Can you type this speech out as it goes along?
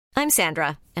I'm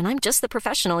Sandra, and I'm just the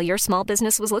professional your small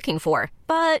business was looking for.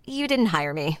 But you didn't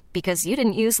hire me because you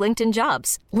didn't use LinkedIn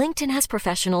Jobs. LinkedIn has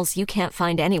professionals you can't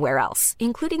find anywhere else,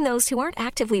 including those who aren't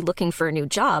actively looking for a new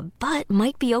job, but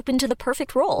might be open to the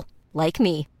perfect role, like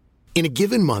me. In a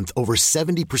given month, over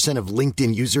 70% of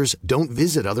LinkedIn users don't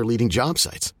visit other leading job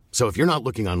sites. So if you're not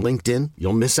looking on LinkedIn,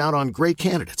 you'll miss out on great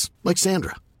candidates like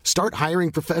Sandra. Start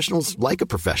hiring professionals like a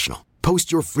professional.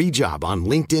 Post your free job on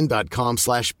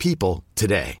linkedin.com/people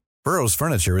today. Burrow's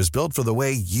furniture is built for the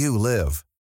way you live.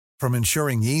 From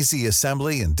ensuring easy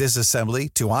assembly and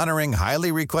disassembly to honoring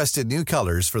highly requested new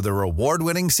colors for their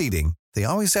award-winning seating, they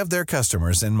always have their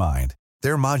customers in mind.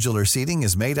 Their modular seating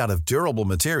is made out of durable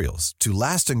materials to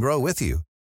last and grow with you.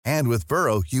 And with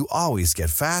Burrow, you always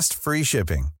get fast, free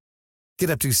shipping.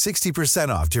 Get up to 60%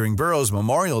 off during Burrow's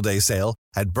Memorial Day sale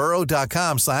at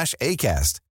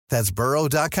burrow.com/ACAST. That's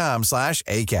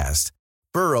burrow.com/ACAST.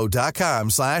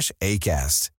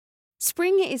 burrow.com/ACAST.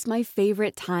 Spring is my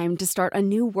favorite time to start a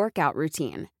new workout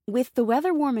routine. With the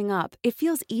weather warming up, it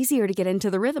feels easier to get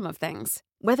into the rhythm of things.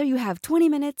 Whether you have 20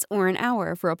 minutes or an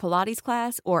hour for a Pilates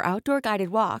class or outdoor guided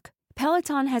walk,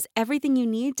 Peloton has everything you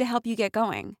need to help you get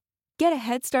going. Get a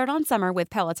head start on summer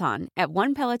with Peloton at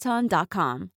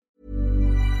onepeloton.com.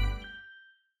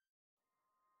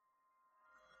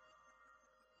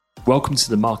 Welcome to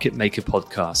the Market Maker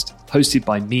podcast, hosted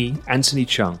by me, Anthony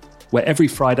Chung, where every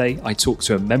Friday I talk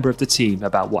to a member of the team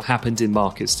about what happened in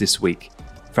markets this week.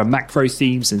 From macro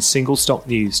themes and single stock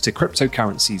news to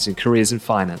cryptocurrencies and careers in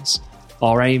finance,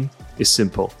 our aim is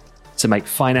simple: to make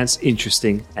finance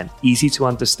interesting and easy to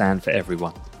understand for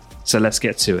everyone. So let's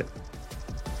get to it.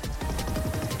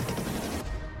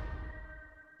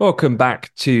 Welcome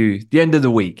back to the end of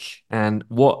the week, and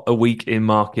what a week in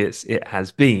markets it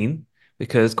has been,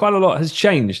 because quite a lot has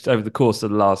changed over the course of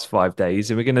the last 5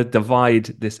 days, and we're going to divide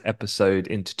this episode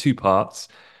into two parts.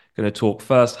 Going to talk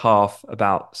first half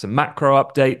about some macro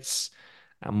updates,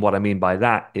 and what I mean by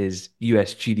that is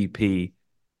US GDP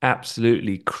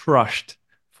absolutely crushed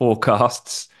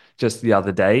forecasts just the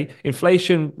other day.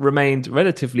 Inflation remained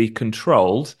relatively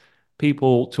controlled.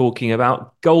 People talking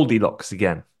about goldilocks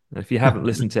again. And if you haven't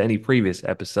listened to any previous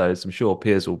episodes, I'm sure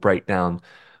Piers will break down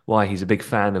why he's a big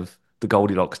fan of the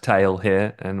Goldilocks tale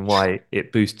here and why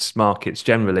it boosts markets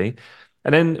generally.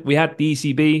 And then we had the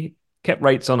ECB, kept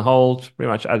rates on hold, pretty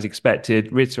much as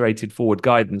expected, reiterated forward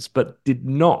guidance, but did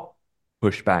not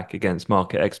push back against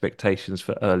market expectations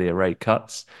for earlier rate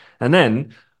cuts. And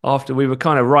then after we were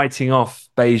kind of writing off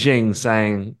Beijing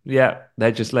saying, yeah, they're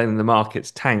just letting the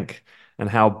markets tank and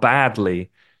how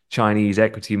badly Chinese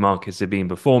equity markets have been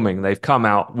performing, they've come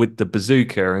out with the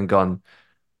bazooka and gone,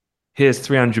 here's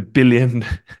 $300 billion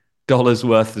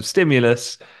worth of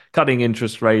stimulus, cutting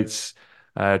interest rates,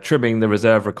 trimming the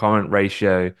reserve requirement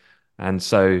ratio. And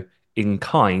so in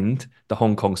kind, the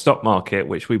Hong Kong stock market,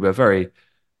 which we were very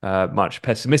much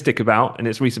pessimistic about in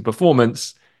its recent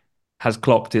performance, has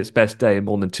clocked its best day in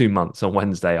more than 2 months on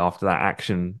Wednesday after that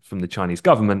action from the Chinese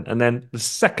government. And then the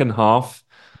second half,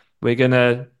 we're going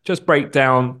to just break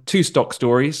down two stock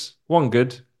stories, one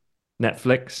good,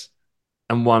 Netflix,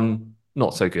 and one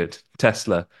not so good,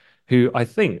 Tesla, who I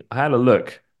think, I had a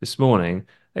look this morning,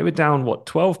 they were down,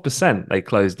 12% they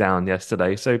closed down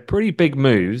yesterday. So pretty big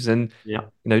moves. And,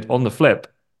 on the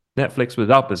flip, Netflix was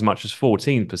up as much as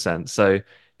 14%. So,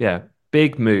 yeah,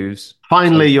 big moves.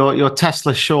 Finally, your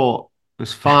Tesla short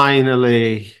was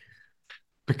finally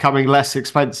becoming less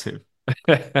expensive.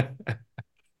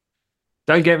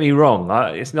 Don't get me wrong.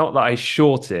 It's not that I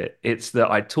short it. It's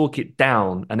that I talk it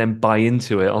down and then buy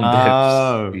into it on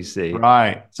dips, you see.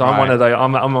 Right. So I'm one of those,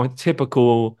 I'm a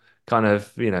typical kind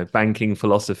of, banking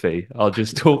philosophy. I'll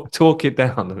just talk it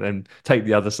down and then take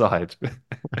the other side.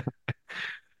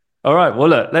 All right. Well,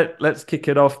 look, let's kick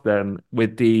it off then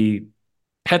with the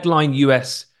headline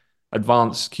US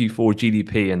advanced Q4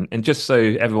 GDP. And just so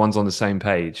everyone's on the same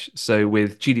page. So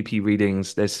with GDP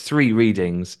readings, there's 3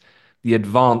 readings. The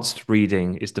advanced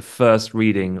reading is the first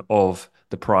reading of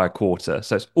the prior quarter.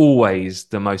 So it's always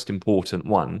the most important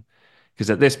one, because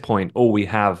at this point, all we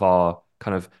have are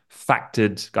kind of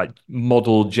factored, like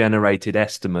model generated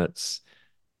estimates.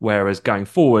 Whereas going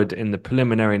forward in the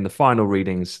preliminary and the final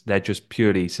readings, they're just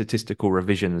purely statistical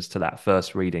revisions to that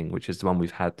first reading, which is the one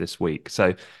we've had this week.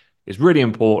 So it's really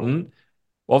important.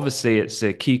 Obviously, it's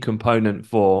a key component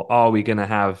for, are we going to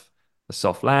have a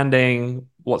soft landing?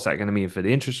 What's that going to mean for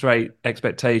the interest rate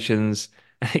expectations?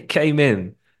 And it came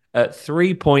in at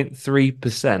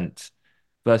 3.3%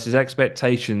 versus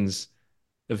expectations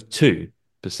of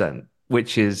 2%,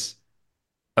 which is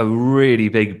a really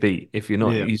big beat if you're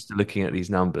not used to looking at these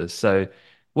numbers. So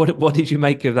what did you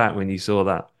make of that when you saw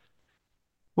that?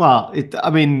 Well, we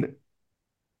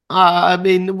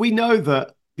know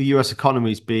that the US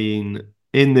economy's been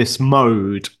in this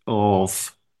mode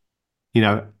of,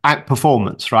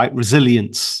 outperformance, right?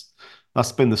 Resilience.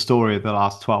 That's been the story of the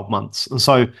last 12 months. And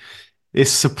so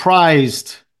it's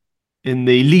surprised in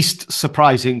the least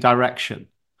surprising direction.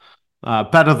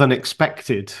 Better than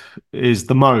expected is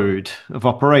the mode of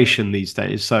operation these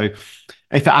days. So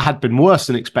if it had been worse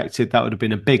than expected, that would have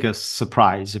been a bigger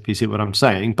surprise, if you see what I'm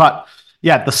saying. But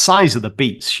yeah, the size of the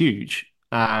beat's huge.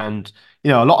 And,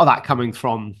 a lot of that coming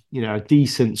from, a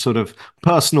decent sort of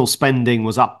personal spending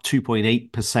was up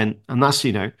 2.8%. And that's,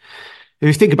 if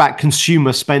you think about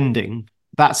consumer spending,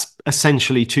 that's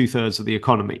essentially two-thirds of the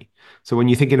economy. So when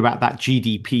you're thinking about that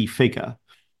GDP figure,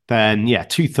 then yeah,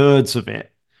 two-thirds of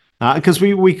it. Because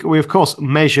we of course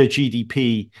measure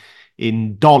GDP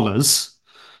in dollars.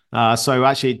 So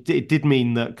actually, it did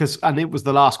mean that and it was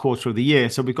the last quarter of the year,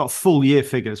 so we've got full year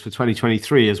figures for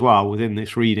 2023 as well within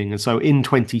this reading. And so in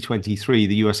 2023,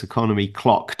 the US economy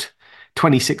clocked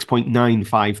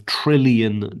 $26.95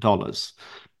 trillion.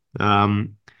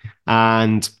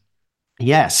 And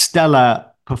yeah, stellar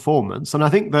performance. And I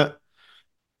think that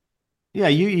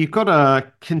you've got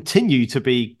to continue to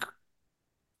be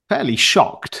fairly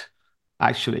shocked,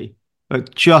 actually,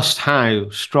 at just how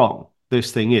strong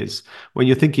this thing is. When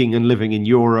you're thinking and living in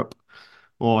Europe,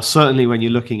 or certainly when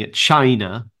you're looking at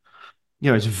China,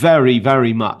 it's very,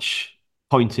 very much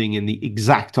pointing in the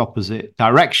exact opposite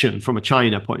direction from a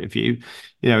China point of view.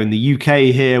 In the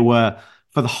UK here, where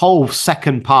for the whole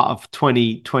second part of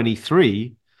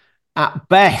 2023, at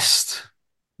best,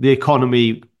 the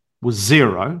economy was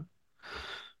zero.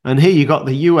 And here you got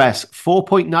the US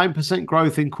 4.9%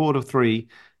 growth in quarter three,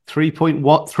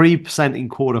 3.3% in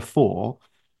quarter four.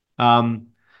 And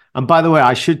by the way,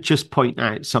 I should just point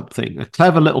out something, a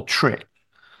clever little trick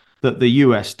that the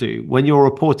US do. When you're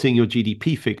reporting your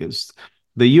GDP figures,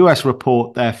 the US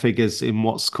report their figures in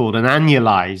what's called an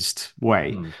annualized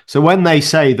way. So when they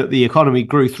say that the economy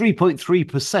grew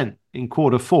 3.3% in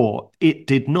quarter four, it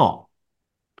did not.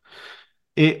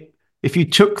 If you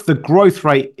took the growth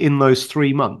rate in those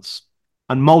 3 months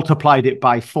and multiplied it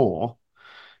by 4,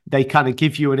 they kind of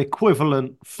give you an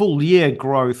equivalent full year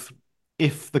growth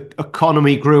if the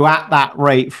economy grew at that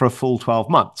rate for a full 12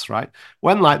 months, right?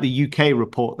 When like the UK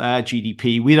report their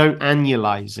GDP, we don't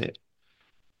annualize it.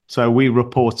 So we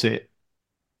report it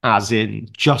as in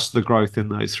just the growth in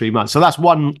those 3 months. So that's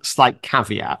one slight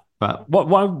caveat. But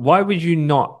why would you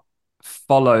not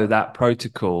follow that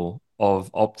protocol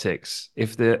of optics?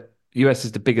 If the US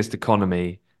is the biggest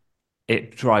economy,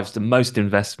 it drives the most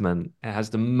investment, it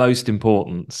has the most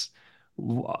importance.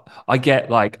 I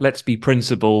get like, let's be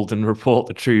principled and report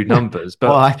the true numbers,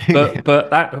 but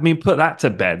but that, put that to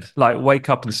bed. Like, wake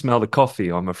up and smell the coffee.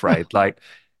 I'm afraid, like,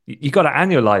 you got to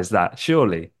annualize that.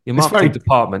 Surely your marketing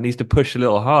department needs to push a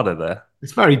little harder there.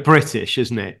 It's very British,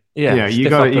 isn't it? Yeah, you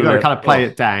got to kind of play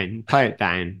it down.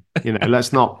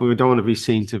 Let's not. We don't want to be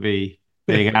seen to be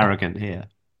being arrogant here.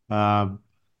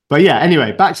 But yeah,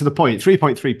 anyway, back to the point.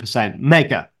 3.3%,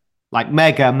 mega.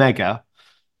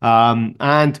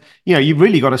 And you've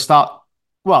really got to start.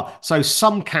 Well, so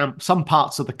some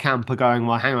parts of the camp are going,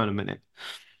 well, hang on a minute.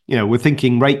 We're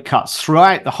thinking rate cuts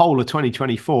throughout the whole of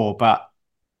 2024, but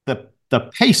the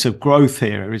pace of growth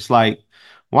here is like,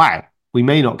 wow, we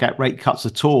may not get rate cuts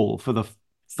at all for the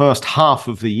first half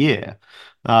of the year.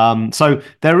 So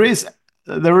there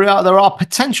are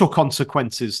potential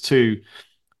consequences to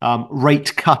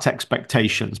rate cut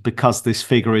expectations because this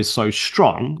figure is so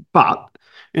strong. But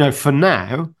for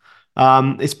now,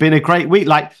 it's been a great week.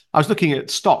 Like, I was looking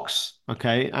at stocks,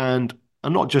 okay, and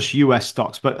not just US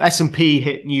stocks, but S&P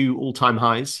hit new all-time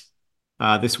highs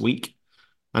this week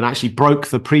and actually broke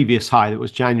the previous high that was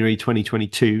January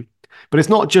 2022. But it's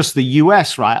not just the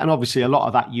US, right? And obviously a lot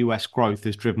of that US growth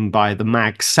is driven by the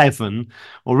Mag 7,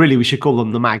 or really we should call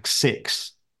them the Mag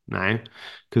 6 now,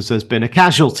 because there's been a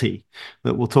casualty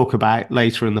that we'll talk about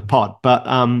later in the pod. But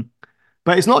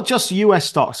it's not just US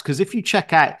stocks, because if you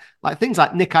check out like things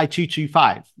like Nikkei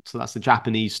 225, so that's the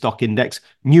Japanese stock index,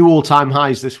 new all-time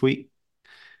highs this week.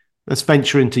 Let's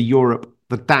venture into Europe.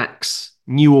 The DAX,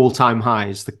 new all-time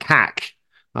highs. The CAC,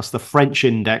 that's the French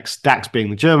index, DAX being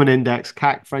the German index,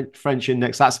 CAC French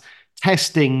index, that's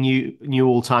testing new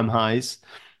all-time highs.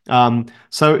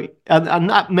 So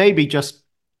that maybe just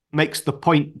makes the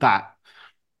point that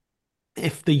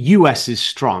if the US is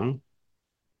strong,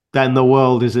 then the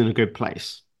world is in a good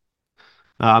place.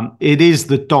 It is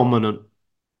the dominant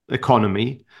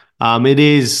economy.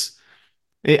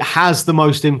 It has the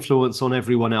most influence on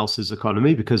everyone else's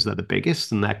economy because they're the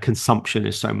biggest and their consumption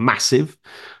is so massive.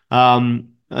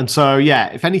 And so,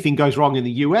 yeah, if anything goes wrong in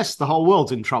the US, the whole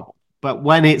world's in trouble. But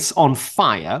when it's on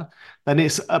fire, then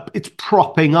it's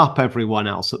propping up everyone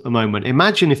else at the moment.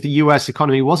 Imagine if the US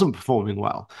economy wasn't performing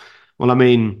well. Well, I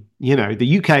mean,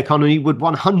 the UK economy would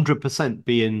 100%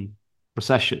 be in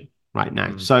recession right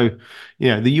now. So,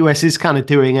 the US is kind of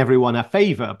doing everyone a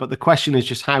favor, but the question is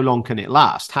just how long can it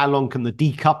last? How long can the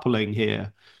decoupling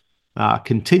here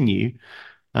continue?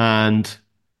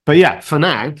 But yeah, for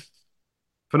now,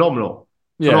 phenomenal.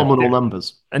 Yeah. Phenomenal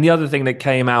numbers. And the other thing that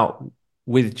came out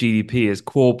with GDP is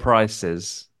core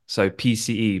prices. So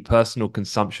PCE, personal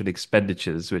consumption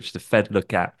expenditures, which the Fed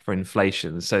look at for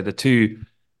inflation. So the two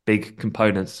big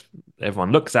components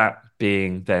everyone looks at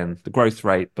being then the growth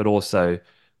rate, but also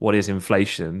what is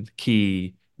inflation,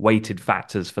 key weighted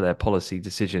factors for their policy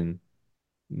decision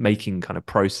making kind of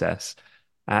process.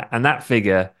 And that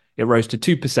figure, it rose to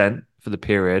 2% for the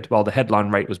period, while the headline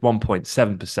rate was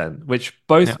 1.7%, which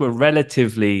both were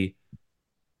relatively,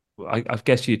 I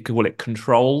guess you'd call it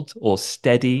controlled or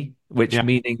steady, which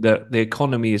meaning that the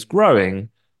economy is growing,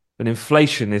 but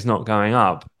inflation is not going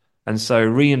up. And so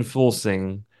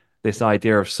reinforcing this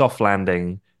idea of soft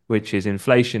landing, which is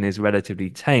inflation is relatively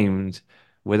tamed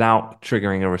without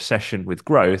triggering a recession with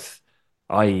growth,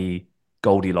 i.e.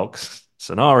 Goldilocks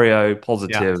scenario,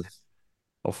 positive,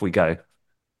 off we go.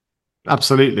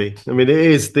 Absolutely. I mean,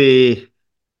 it's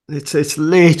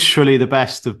literally the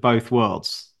best of both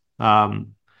worlds.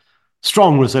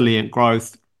 Strong, resilient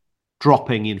growth,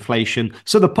 dropping inflation.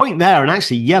 So the point there, and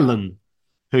actually Yellen,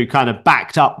 who kind of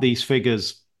backed up these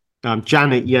figures,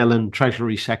 Janet Yellen,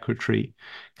 Treasury Secretary,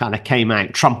 kind of came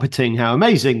out trumpeting how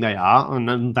amazing they are,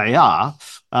 and they are.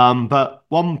 But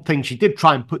one thing she did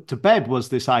try and put to bed was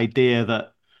this idea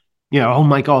that, oh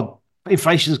my God,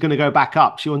 inflation is going to go back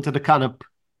up. She wanted to kind of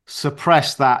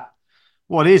suppress that,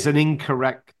 what is an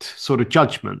incorrect sort of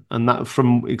judgment, and that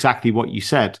from exactly what you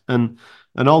said. And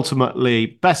ultimately,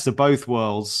 best of both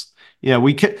worlds,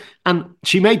 we could, and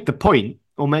she made the point,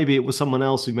 or maybe it was someone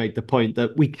else who made the point,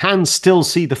 that we can still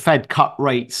see the Fed cut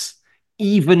rates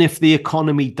even if the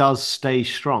economy does stay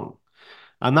strong.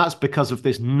 And that's because of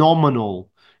this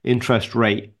nominal interest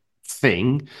rate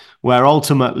thing, where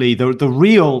ultimately the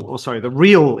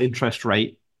real interest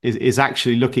rate is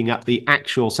actually looking at the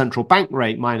actual central bank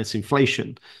rate minus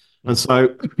inflation. And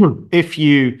so if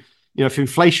if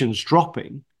inflation's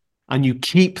dropping and you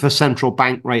keep the central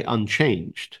bank rate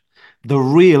unchanged, the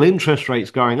real interest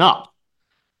rate's going up.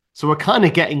 So we're kind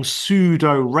of getting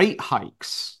pseudo rate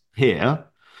hikes here.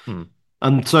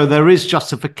 And so there is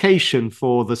justification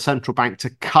for the central bank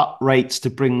to cut rates to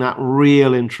bring that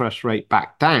real interest rate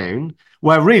back down,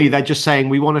 where really they're just saying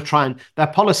we want to try, and their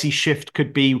policy shift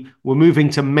could be we're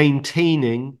moving to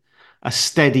maintaining a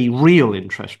steady real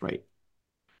interest rate,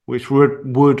 which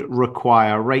would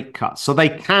require rate cuts. So they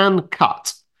can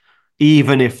cut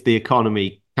even if the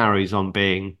economy carries on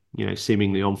being,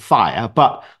 seemingly on fire,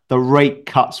 but the rate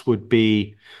cuts would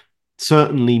be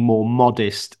certainly more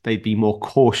modest. They'd be more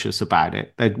cautious about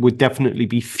it. There would definitely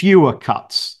be fewer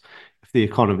cuts if the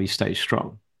economy stays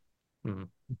strong.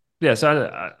 Yeah,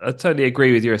 so I totally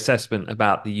agree with your assessment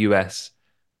about the US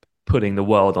putting the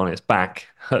world on its back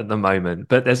at the moment.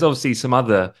 But there's obviously some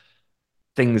other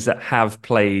things that have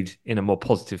played in a more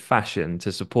positive fashion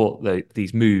to support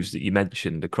these moves that you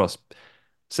mentioned across,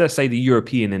 so let's say, the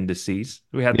European indices.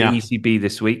 We had the ECB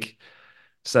this week.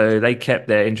 So they kept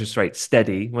their interest rates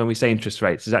steady. When we say interest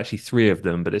rates, there's actually three of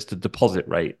them, but it's the deposit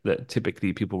rate that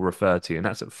typically people refer to, and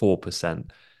that's at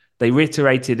 4%. They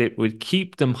reiterated it would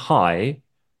keep them high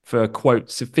for,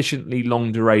 quote, sufficiently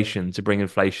long duration to bring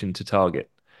inflation to target.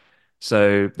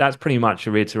 So that's pretty much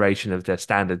a reiteration of their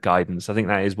standard guidance. I think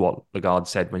that is what Lagarde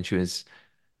said when she was,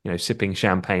 sipping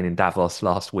champagne in Davos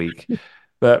last week.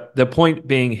 But the point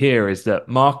being here is that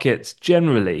markets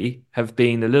generally have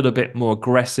been a little bit more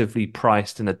aggressively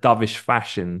priced in a dovish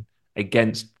fashion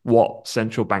against what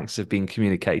central banks have been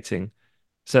communicating,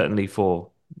 certainly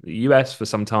for the US for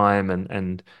some time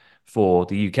and for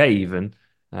the UK even,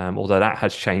 although that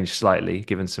has changed slightly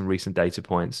given some recent data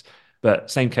points.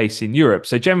 But same case in Europe.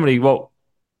 So generally what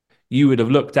you would have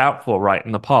looked out for right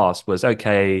in the past was,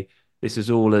 okay, this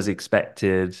is all as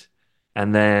expected.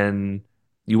 And then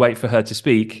you wait for her to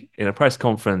speak in a press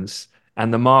conference,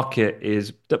 and the market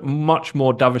is much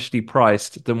more dovishly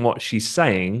priced than what she's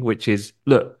saying, which is,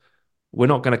 look, we're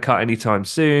not going to cut anytime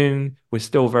soon. We're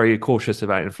still very cautious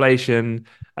about inflation.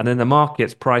 And then the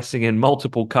market's pricing in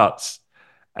multiple cuts,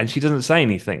 and she doesn't say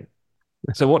anything.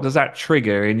 So what does that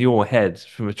trigger in your head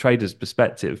from a trader's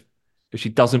perspective if she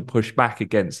doesn't push back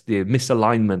against the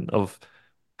misalignment of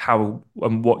how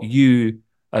and what you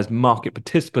as market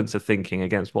participants are thinking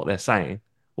against what they're saying?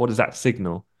 What does that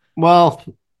signal? Well,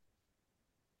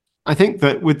 I think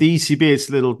that with the ECB, it's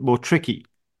a little more tricky.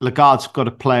 Lagarde's got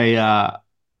to play. I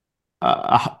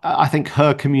think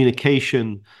her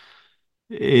communication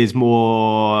is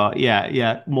more,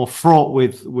 more fraught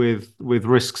with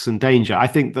risks and danger. I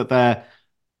think that they're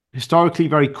historically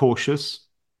very cautious.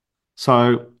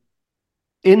 So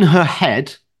in her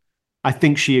head, I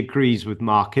think she agrees with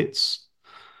markets,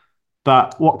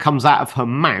 but what comes out of her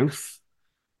mouth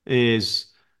is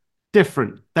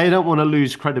different. They don't want to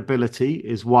lose credibility,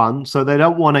 is one. So they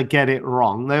don't want to get it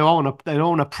wrong. They don't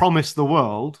want to promise the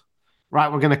world,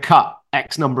 right, we're going to cut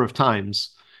X number of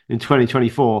times in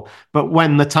 2024. But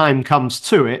when the time comes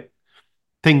to it,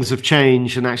 things have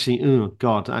changed and actually, oh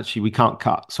God, actually we can't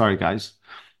cut. Sorry, guys.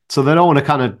 So they don't want to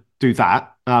kind of do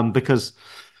that because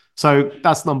so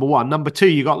that's number one. Number two,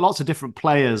 you got lots of different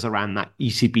players around that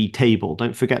ECB table.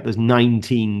 Don't forget there's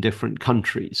 19 different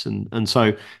countries. And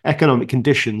so economic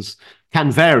conditions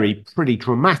can vary pretty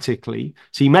dramatically.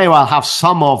 So you may well have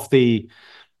some of the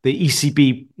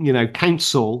ECB,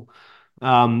 council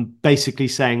basically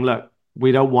saying, look,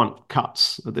 we don't want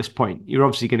cuts at this point. You're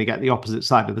obviously going to get the opposite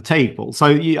side of the table. So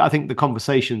I think the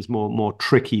conversation's more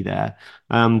tricky there.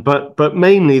 But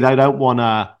mainly they don't want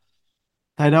to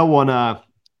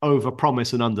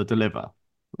overpromise and underdeliver.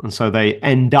 And so they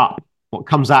end up, what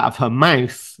comes out of her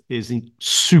mouth is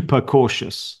super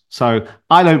cautious. So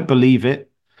I don't believe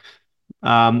it.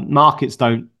 Markets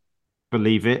don't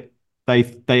believe it.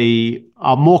 They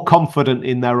are more confident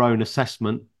in their own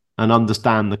assessment and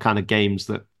understand the kind of games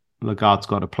that Lagarde's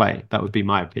got to play. That would be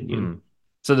my opinion.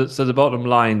 So the bottom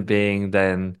line being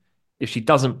then, if she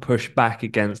doesn't push back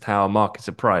against how markets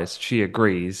are priced, she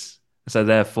agrees. So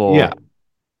therefore,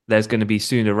 there's going to be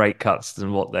sooner rate cuts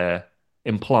than what they're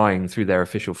implying through their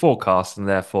official forecast, and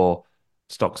therefore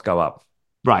stocks go up.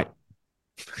 Right.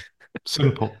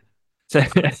 Simple. So,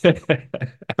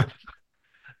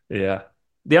 yeah.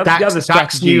 The other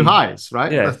strategy, new highs,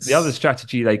 right? Yeah. The other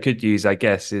strategy they could use, I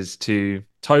guess, is to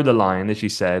toe the line, as you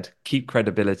said, keep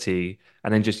credibility,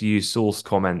 and then just use source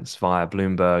comments via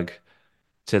Bloomberg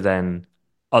to then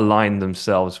align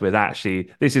themselves with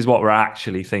actually, this is what we're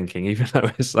actually thinking, even though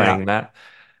we're saying that.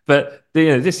 But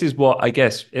this is what I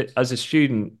guess as a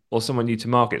student or someone new to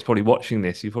markets probably watching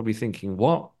this, you're probably thinking,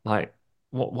 what? Like,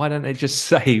 what? Why don't they just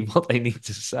say what they need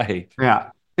to say? Yeah,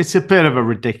 it's a bit of a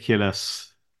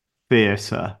ridiculous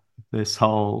theatre, this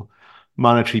whole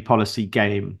monetary policy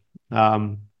game.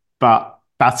 But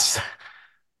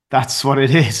that's what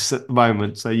it is at the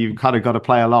moment. So you've kind of got to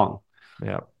play along.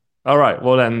 Yeah. All right.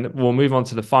 Well, then we'll move on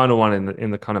to the final one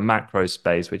in the kind of macro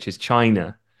space, which is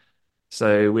China.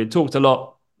 So we talked a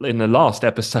lot in the last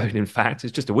episode, in fact,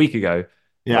 it's just a week ago,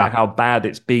 about how bad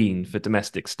it's been for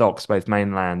domestic stocks, both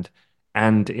mainland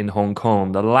and in Hong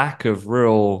Kong. The lack of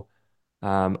real,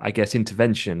 I guess,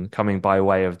 intervention coming by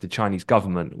way of the Chinese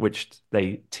government, which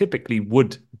they typically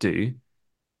would do.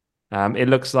 It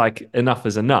looks like enough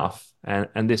is enough.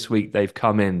 And this week they've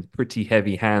come in pretty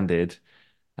heavy-handed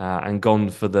and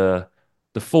gone for the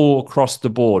full across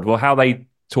the board. Well, how they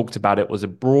talked about it was a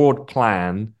broad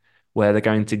plan where they're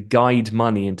going to guide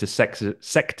money into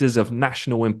sectors of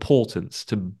national importance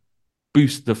to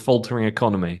boost the faltering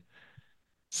economy.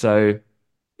 So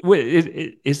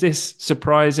is this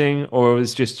surprising, or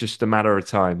is it just a matter of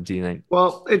time, do you think?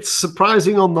 Well, it's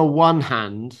surprising on the one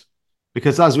hand,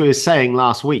 because as we were saying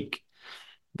last week,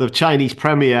 the Chinese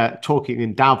premier talking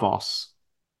in Davos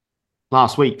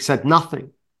last week said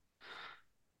nothing.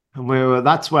 And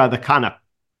that's where the kind of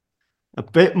a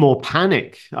bit more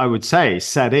panic, I would say,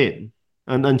 set in.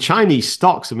 And Chinese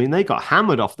stocks, I mean, they got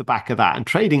hammered off the back of that and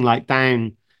trading like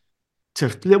down to,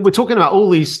 we're talking about all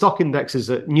these stock indexes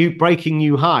at breaking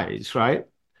new highs, right?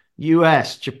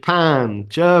 US, Japan,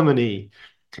 Germany,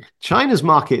 China's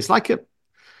market, it's like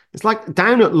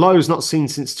down at lows not seen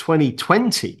since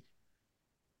 2020.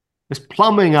 It's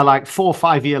plumbing a like 4 or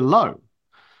 5 year low.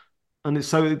 And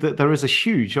so that there is a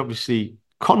huge, obviously,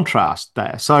 contrast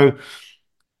there. So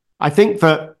I think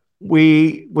that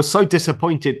we were so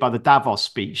disappointed by the Davos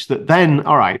speech that then,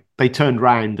 all right, they turned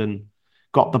around and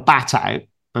got the bat out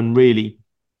and really,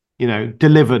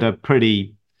 delivered a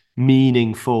pretty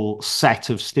meaningful set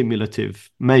of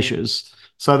stimulative measures.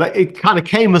 So that it kind of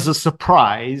came as a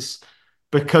surprise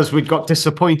because we got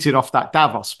disappointed off that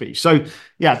Davos speech. So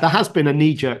yeah, there has been a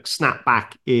knee-jerk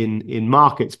snapback in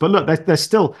markets. But look, there's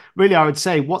still really, I would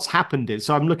say, what's happened is,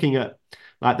 so I'm looking at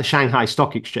like the Shanghai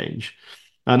Stock Exchange,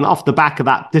 and off the back of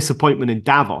that disappointment in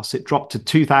Davos, it dropped to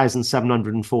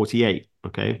 2,748.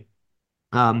 Okay.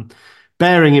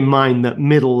 Bearing in mind that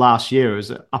middle last year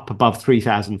is up above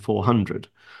 3,400.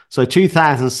 So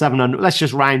 2,700, let's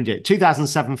just round it.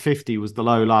 2,750 was the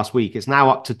low last week. It's now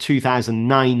up to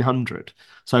 2,900.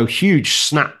 So huge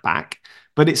snapback,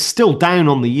 but it's still down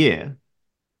on the year.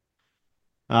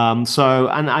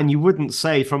 And you wouldn't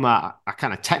say from a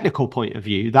kind of technical point of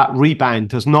view that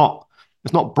rebound has not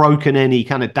broken any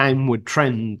kind of downward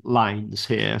trend lines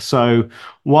here. So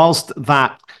whilst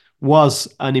that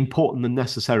was an important and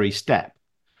necessary step,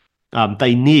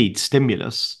 they need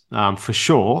stimulus for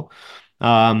sure.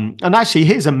 And actually,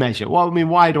 here's a measure. Well, I mean,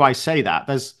 why do I say that?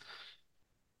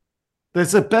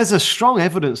 There's a strong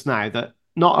evidence now that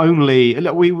not only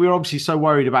we're obviously so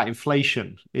worried about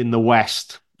inflation in the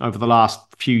West over the last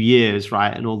few years,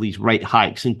 right, and all these rate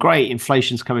hikes, and great,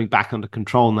 inflation's coming back under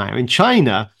control now. In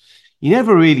China, you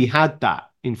never really had that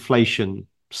inflation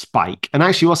spike, and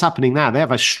actually, what's happening now? They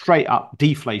have a straight up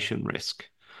deflation risk,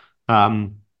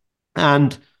 and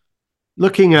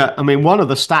looking at, I mean, one of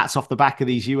the stats off the back of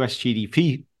these US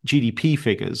GDP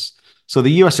figures. So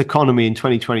the US economy in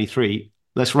 2023,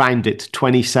 let's round it to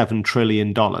 $27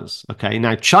 trillion. Okay.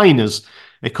 Now China's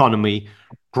economy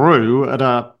grew at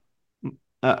a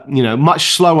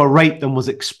much slower rate than was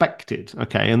expected.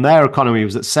 Okay. And their economy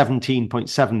was at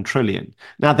 17.7 trillion.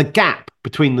 Now the gap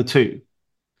between the two,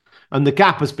 and the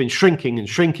gap has been shrinking and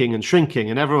shrinking and shrinking.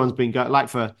 And everyone's been going like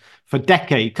for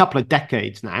couple of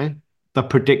decades now, the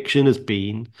prediction has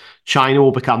been China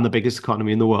will become the biggest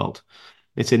economy in the world.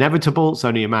 It's inevitable. It's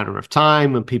only a matter of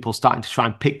time, and people starting to try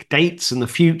and pick dates in the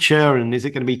future. And is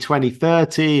it going to be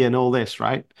 2030 and all this,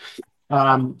 right?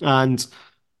 And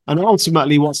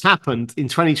ultimately, what's happened in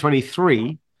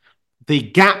 2023, the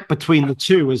gap between the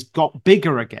two has got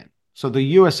bigger again. So the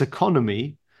US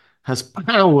economy has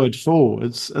powered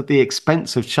forwards at the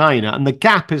expense of China, and the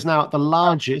gap is now at the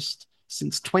largest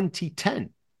since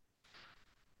 2010.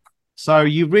 So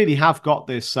you really have got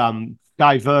this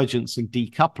divergence and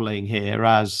decoupling here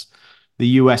as the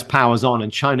US powers on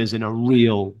and China's in a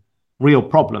real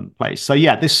problem place. So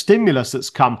yeah, this stimulus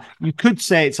that's come, you could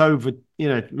say it's over,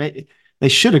 they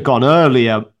should have gone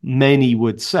earlier, many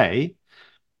would say,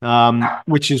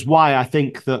 which is why I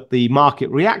think that the market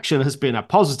reaction has been a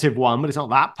positive one, but it's not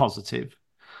that positive.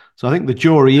 So I think the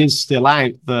jury is still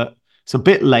out that it's a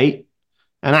bit late.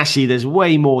 And actually, there's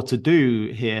way more to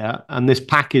do here. And this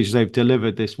package they've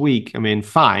delivered this week, I mean,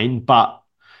 fine, but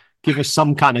give us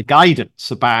some kind of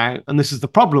guidance about, and this is the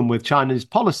problem with China's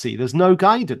policy. There's no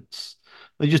guidance.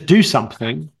 They just do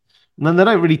something. And then they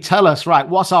don't really tell us, right,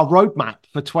 what's our roadmap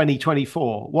for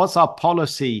 2024? What's our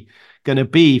policy going to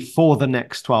be for the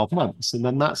next 12 months? And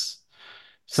then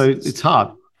so it's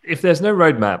hard. If there's no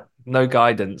roadmap, no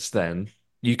guidance, then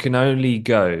you can only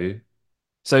go.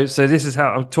 So this is how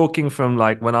I'm talking from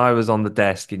like when I was on the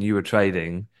desk and you were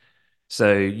trading.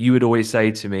 So you would always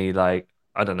say to me, like,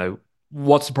 I don't know,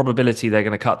 what's the probability they're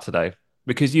going to cut today?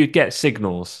 Because you'd get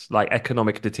signals like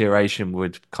economic deterioration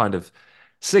would kind of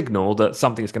signal that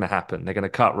something's going to happen. They're going to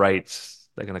cut rates.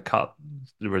 They're going to cut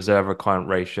the reserve requirement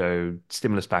ratio,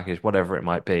 stimulus package, whatever it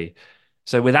might be.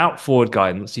 So without forward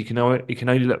guidance, you can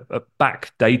only look at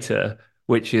back data,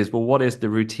 which is, well, what is the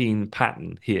routine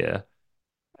pattern here?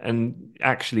 And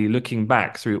actually looking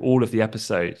back through all of the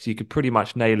episodes, you could pretty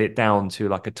much nail it down to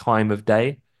like a time of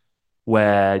day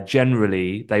where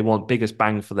generally they want biggest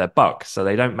bang for their buck. So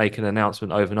they don't make an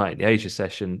announcement overnight in the Asia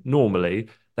session. Normally,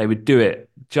 they would do it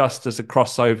just as a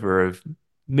crossover of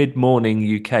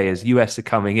mid-morning UK as US are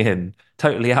coming in,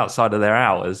 totally outside of their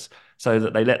hours, so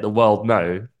that they let the world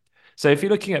know. So if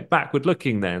you're looking at backward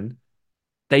looking, then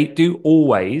they do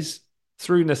always,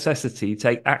 through necessity,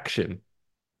 take action.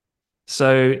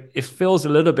 So it feels a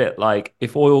little bit like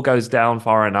if oil goes down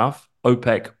far enough,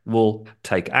 OPEC will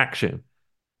take action.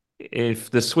 If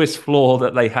the Swiss floor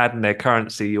that they had in their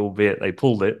currency, albeit they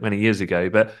pulled it many years ago,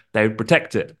 but they would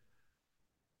protect it.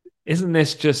 Isn't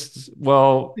this just,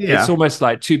 well, It's almost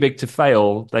like too big to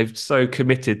fail. They've so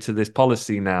committed to this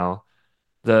policy now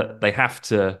that they have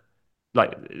to,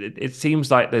 like, it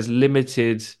seems like there's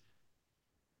limited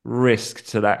risk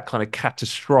to that kind of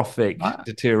catastrophic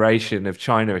deterioration of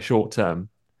China short term.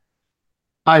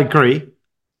 I agree,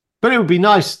 but it would be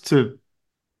nice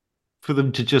for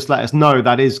them to just let us know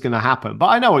that is going to happen. But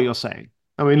I know what you're saying.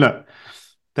 I mean, look,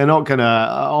 they're not going to,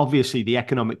 obviously the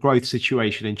economic growth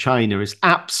situation in China is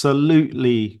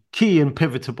absolutely key and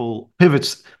pivotal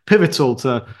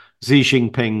to Xi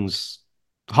Jinping's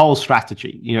whole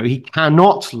strategy. He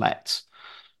cannot let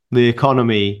the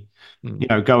economy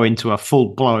go into a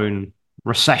full-blown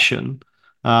recession.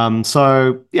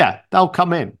 So yeah, they'll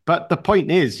come in. But the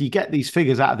point is, you get these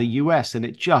figures out of the US and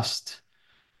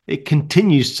it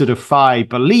continues to defy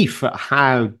belief at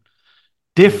how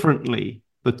differently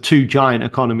the two giant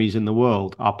economies in the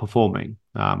world are performing.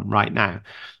 right now.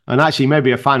 And actually,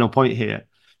 maybe a final point here.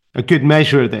 A good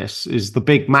measure of this is the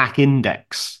Big Mac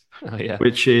Index, Oh yeah.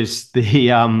 which is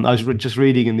I was just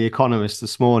reading in The Economist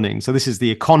this morning. So this is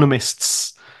The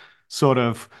Economist's sort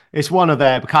of, it's one of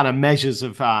their kind of measures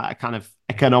of kind of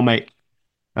economic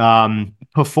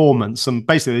performance. And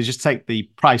basically, they just take the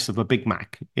price of a Big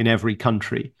Mac in every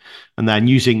country, and then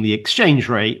using the exchange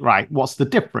rate, right? What's the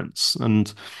difference?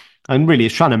 And really,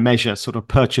 it's trying to measure sort of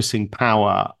purchasing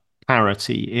power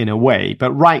parity in a way.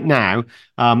 But right now,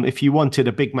 if you wanted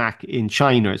a Big Mac in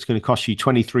China, it's going to cost you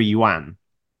 23 yuan.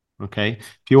 Okay.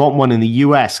 If you want one in the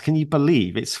US, can you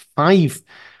believe it's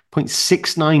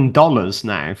 $5.69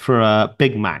 now for a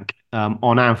Big Mac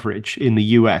on average in the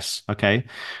US? Okay.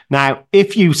 Now,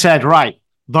 if you said, right,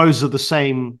 those are the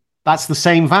same, that's the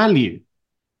same value.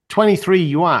 23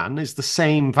 yuan is the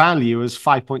same value as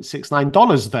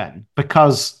 $5.69 then,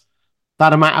 because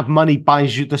that amount of money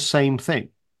buys you the same thing.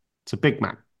 It's a Big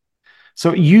Mac.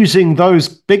 So using those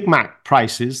Big Mac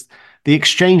prices, the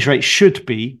exchange rate should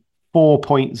be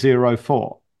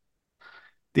 4.04.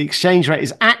 The exchange rate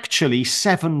is actually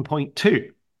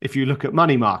 7.2 if you look at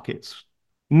money markets,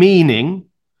 meaning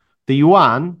the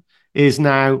yuan is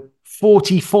now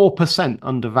 44%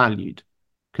 undervalued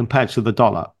compared to the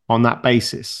dollar on that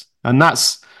basis. And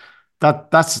that's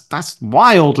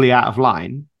wildly out of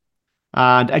line.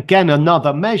 And again,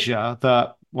 another measure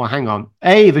that, well, hang on.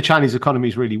 A, the Chinese economy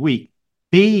is really weak.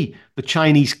 B, the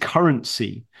Chinese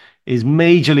currency is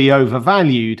majorly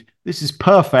overvalued. This is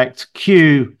perfect.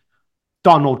 Cue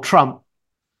Donald Trump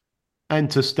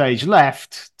enter stage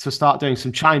left to start doing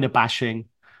some China bashing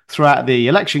throughout the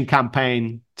election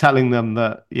campaign, telling them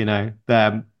that,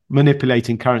 they're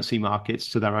manipulating currency markets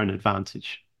to their own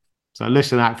advantage. So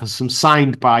listen out for some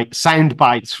sound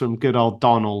bites from good old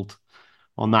Donald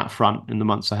on that front in the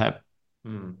months ahead.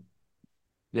 Hmm.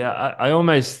 Yeah, I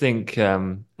almost think,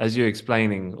 as you're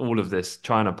explaining all of this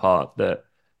China part, that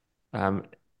I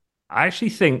actually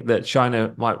think that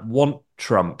China might want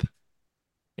Trump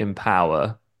in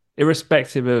power,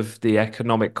 irrespective of the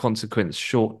economic consequence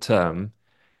short term.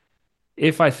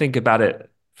 If I think about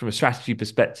it from a strategy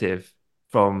perspective,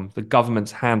 from the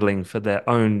government's handling for their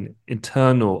own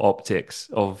internal optics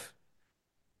of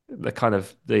the kind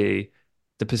of the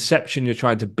perception you're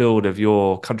trying to build of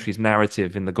your country's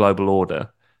narrative in the global order.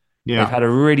 They've Yeah. had a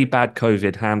really bad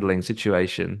COVID handling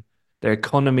situation. Their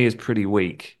economy is pretty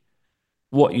weak.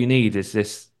 What you need is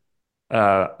this,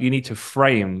 you need to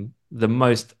frame the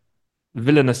most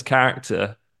villainous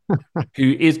character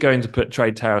who is going to put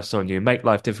trade tariffs on you, make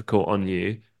life difficult on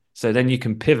you. So then you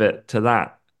can pivot to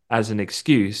that as an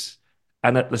excuse.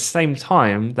 And at the same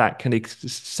time, that can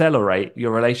accelerate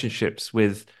your relationships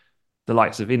with the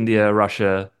likes of India,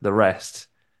 Russia, the rest,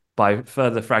 by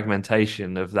further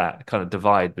fragmentation of that kind of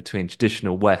divide between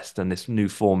traditional West and this new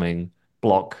forming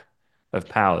block of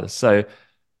powers. So,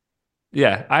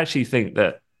 yeah, I actually think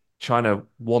that China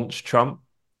wants Trump.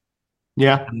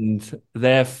 Yeah. And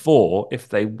therefore, if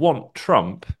they want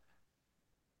Trump,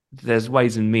 there's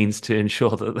ways and means to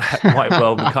ensure that that might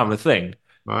well become a thing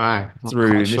Right. Not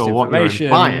through quite sure what you're misinformation,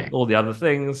 implying. all the other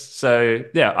things. So,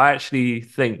 yeah, I actually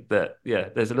think that, yeah,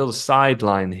 there's a little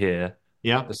sideline here,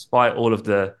 Yeah. despite all of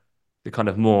the kind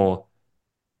of more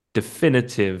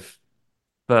definitive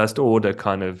first order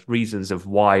kind of reasons of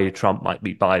why Trump might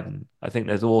be Biden. I think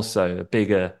there's also a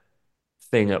bigger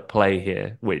thing at play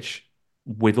here, which,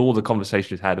 with all the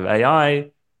conversations we've had of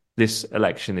AI, this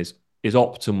election is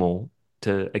optimal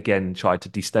to again try to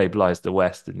destabilize the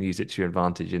West and use it to your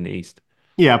advantage in the East.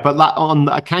 Yeah, but that on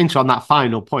a counter on that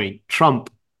final point, Trump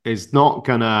is not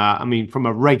gonna, I mean, from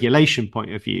a regulation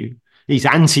point of view, he's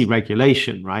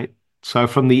anti-regulation, right? So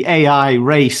from the AI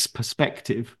race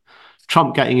perspective,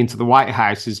 Trump getting into the White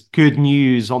House is good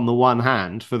news on the one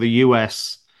hand for the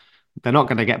US. They're not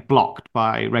going to get blocked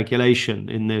by regulation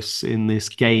in this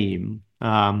game.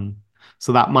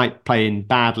 So that might play in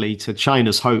badly to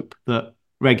China's hope that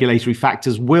regulatory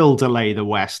factors will delay the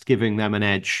West, giving them an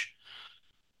edge.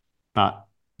 But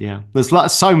yeah, there's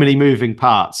so many moving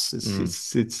parts.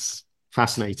 It's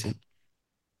fascinating.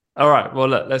 All right, well,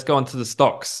 look, let's go on to the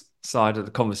stocks side of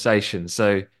the conversation.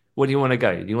 So, where do you want to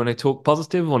go? Do you want to talk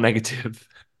positive or negative?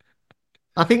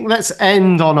 I think let's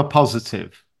end on a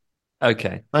positive.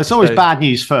 Okay, There's always so bad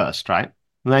news first, right?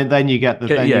 And then you get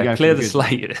then you yeah, go for clear the the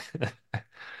good news. slate.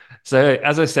 So,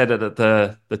 as I said at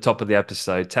the top of the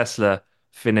episode, Tesla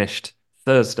finished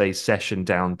Thursday's session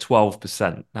down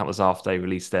 12%. That was after they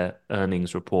released their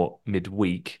earnings report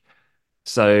midweek.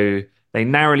 So they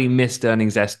narrowly missed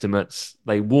earnings estimates.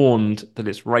 They warned that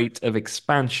its rate of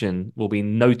expansion will be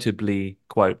notably,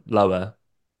 quote, lower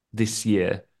this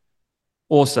year.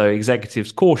 Also,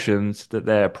 executives cautioned that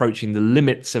they're approaching the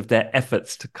limits of their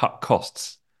efforts to cut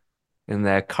costs in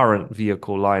their current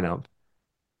vehicle lineup.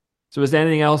 So, is there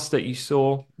anything else that you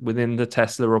saw within the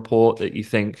Tesla report that you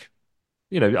think,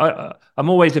 I'm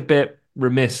always a bit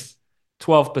remiss.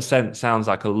 12% sounds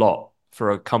like a lot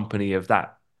for a company of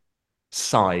that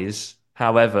size.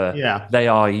 However, Yeah. they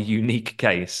are a unique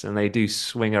case and they do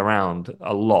swing around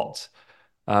a lot.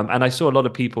 And I saw a lot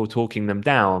of people talking them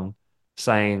down,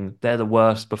 saying they're the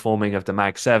worst performing of the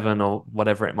Mag 7 or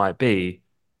whatever it might be.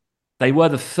 They were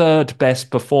the third best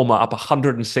performer, up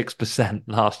 106%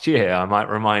 last year. I might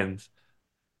remind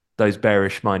those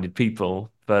bearish-minded people.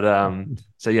 But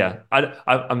so yeah,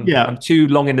 I'm Yeah. too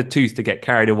long in the tooth to get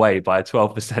carried away by a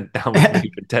 12% downward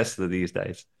move in Tesla these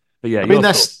days. But yeah, I mean, your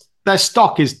thoughts? their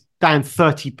stock is down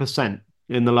 30%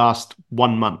 in the last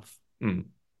 1 month. Mm.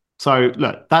 So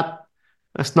look,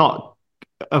 let's not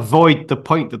avoid the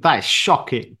point that is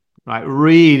shocking, right?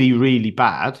 Really, really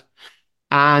bad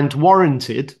and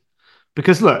warranted.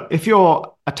 Because look, if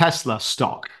you're a Tesla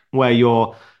stock where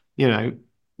you know,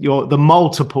 the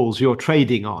multiples you're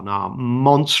trading on are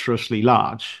monstrously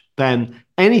large, then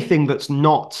anything that's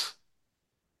not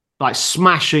like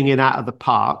smashing it out of the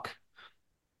park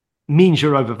means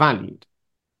you're overvalued.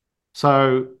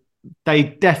 So they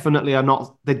definitely are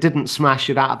not, they didn't smash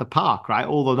it out of the park, right?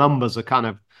 All the numbers are kind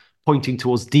of pointing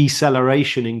towards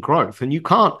deceleration in growth. And you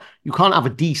can't have a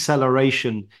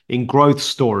deceleration in growth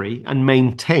story and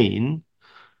maintain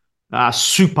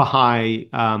super high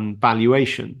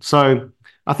valuation. So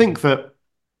I think that,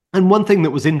 and one thing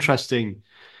that was interesting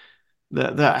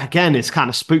that again, it's kind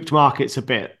of spooked markets a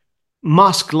bit.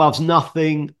 Musk loves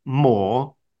nothing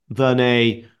more than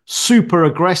a super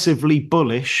aggressively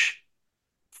bullish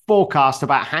forecast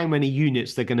about how many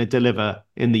units they're going to deliver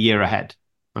in the year ahead.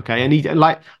 Okay. And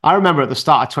I remember at the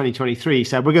start of 2023, he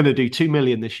said, we're going to do 2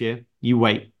 million this year. You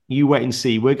wait and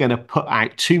see. We're going to put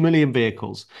out 2 million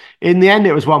vehicles. In the end,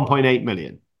 it was 1.8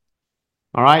 million.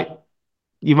 All right.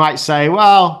 You might say,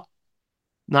 well,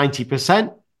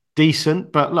 90%,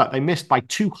 decent. But look, they missed by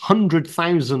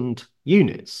 200,000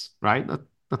 units, right?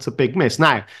 That's a big miss.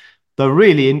 Now, the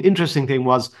really interesting thing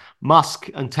was Musk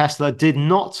and Tesla did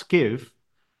not give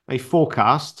a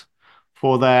forecast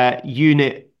for their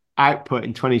unit output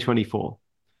in 2024.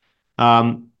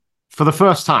 For the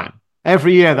first time.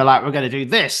 Every year they're like, we're going to do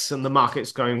this. And the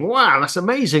market's going, wow, that's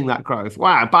amazing, that growth.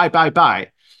 Wow,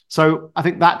 buy. So I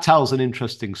think that tells an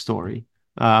interesting story.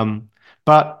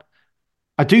 But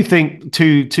I do think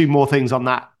two more things on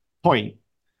that point.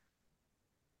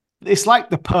 It's like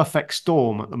the perfect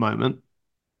storm at the moment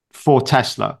for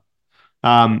Tesla.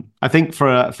 I think for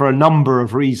a number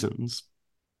of reasons.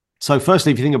 So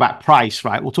firstly, if you think about price,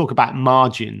 right, we'll talk about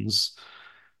margins.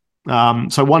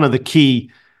 So one of the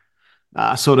key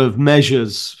sort of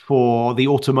measures for the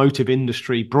automotive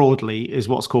industry broadly is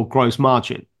what's called gross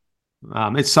margin.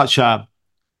 It's such a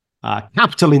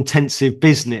capital intensive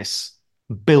business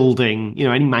building,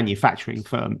 any manufacturing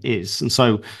firm is. And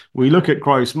so we look at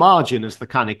gross margin as the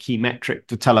kind of key metric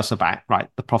to tell us about, right,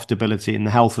 the profitability and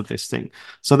the health of this thing.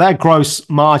 So their gross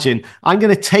margin, I'm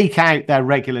going to take out their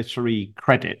regulatory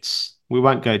credits. We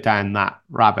won't go down that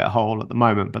rabbit hole at the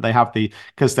moment, but they have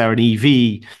because they're an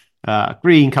EV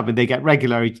green company, they get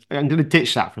regulatory. I'm going to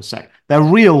ditch that for a sec. Their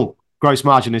real gross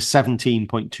margin is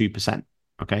 17.2%.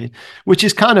 Okay. Which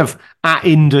is kind of at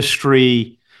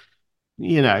industry,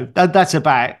 that's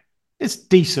about, it's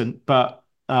decent, but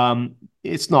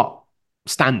it's not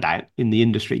standout in the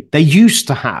industry. They used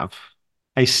to have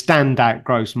a standout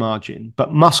gross margin,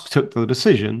 but Musk took the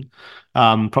decision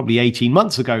probably 18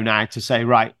 months ago now to say,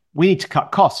 right, we need to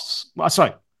cut costs.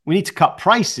 We need to cut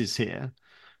prices here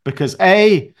because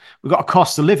we've got a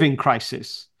cost of living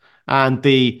crisis, and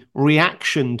the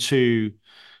reaction to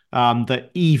the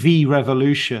EV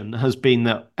revolution has been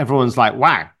that everyone's like,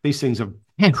 wow, these things are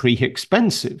very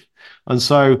expensive. And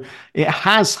so it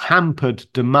has hampered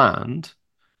demand.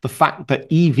 The fact that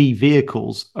EV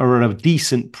vehicles are at a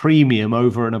decent premium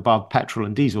over and above petrol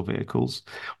and diesel vehicles,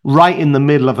 right in the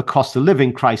middle of a cost of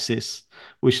living crisis,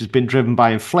 which has been driven by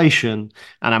inflation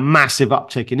and a massive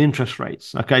uptick in interest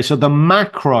rates. Okay, so the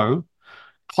macro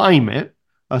climate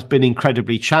has been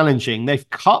incredibly challenging. They've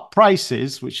cut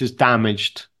prices, which has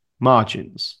damaged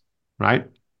margins, right?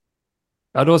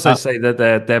 I'd also say that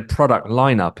their product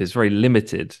lineup is very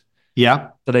limited. Yeah.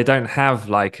 So they don't have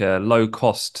like a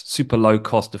super low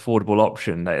cost, affordable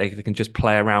option that they can just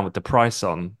play around with the price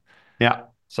on. Yeah.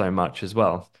 So much as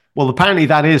well. Well, apparently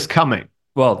that is coming.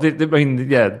 Well,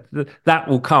 that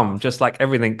will come just like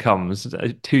everything comes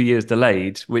 2 years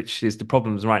delayed, which is the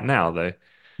problems right now, though.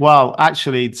 Well,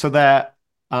 actually, so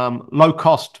low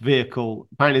cost vehicle.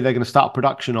 Apparently, they're going to start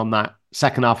production on that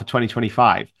second half of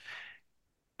 2025.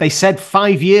 They said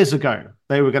 5 years ago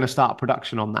they were going to start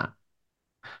production on that.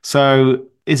 So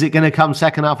is it going to come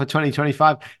second half of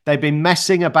 2025? They've been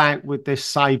messing about with this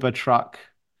Cybertruck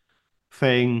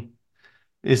thing.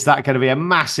 Is that going to be a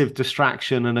massive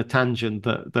distraction and a tangent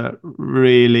that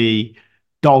really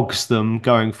dogs them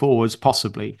going forwards?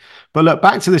 Possibly. But look,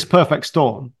 back to this perfect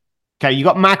storm. Okay, you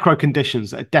got macro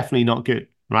conditions that are definitely not good,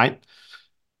 right?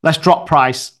 Let's drop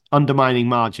price, undermining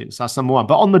margins. That's number one.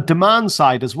 But on the demand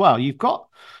side as well, you've got,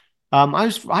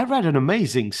 I read an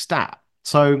amazing stat.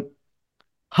 So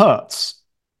Hertz,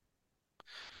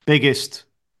 biggest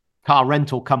car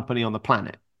rental company on the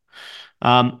planet,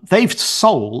 they've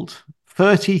sold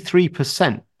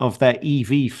 33% of their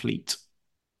EV fleet,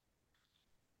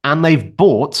 and they've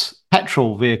bought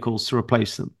petrol vehicles to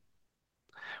replace them,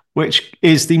 which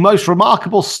is the most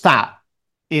remarkable stat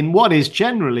in what is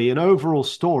generally an overall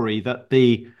story that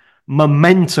the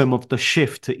momentum of the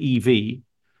shift to EV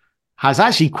has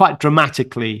actually quite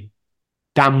dramatically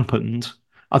dampened.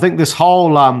 I think this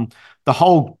whole the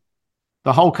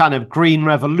whole kind of green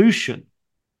revolution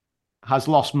has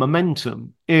lost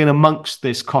momentum in amongst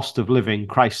this cost of living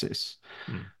crisis.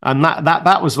 And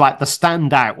that was like the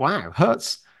standout. Wow,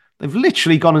 Hertz, they've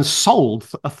literally gone and sold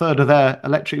a third of their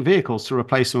electric vehicles to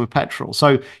replace them with petrol.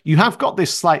 So you have got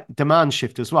this slight demand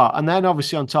shift as well. And then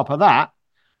obviously on top of that,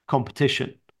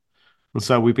 competition. And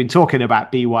so we've been talking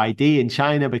about BYD in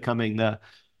China becoming the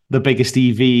biggest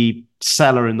EV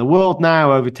seller in the world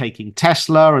now, overtaking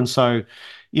Tesla. And so,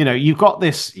 you've got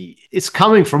this, it's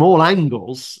coming from all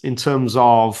angles in terms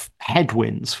of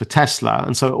headwinds for Tesla.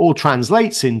 And so it all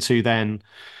translates into then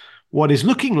what is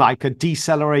looking like a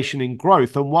deceleration in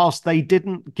growth. And whilst they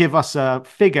didn't give us a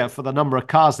figure for the number of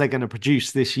cars they're going to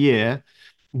produce this year,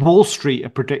 Wall Street are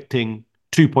predicting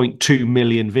 2.2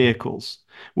 million vehicles,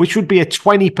 which would be a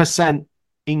 20%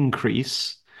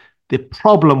 increase. The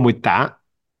problem with that,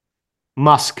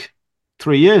 Musk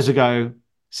 3 years ago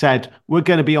said, we're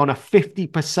going to be on a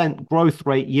 50% growth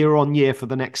rate year on year for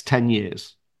the next 10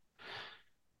 years.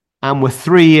 And we're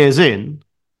 3 years in,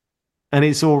 and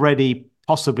it's already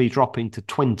possibly dropping to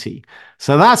 20.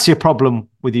 So that's your problem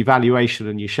with your valuation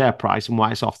and your share price and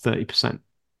why it's off 30%.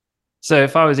 So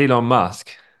if I was Elon Musk,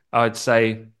 I would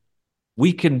say,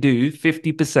 we can do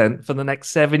 50% for the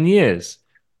next 7 years.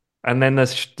 And then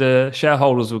the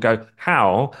shareholders will go,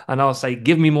 how? And I'll say,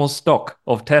 give me more stock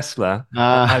of Tesla.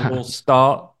 And I will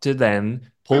start to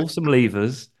then pull some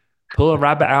levers, pull a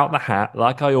rabbit out the hat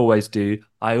like I always do.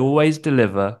 I always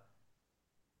deliver.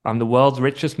 I'm the world's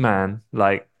richest man.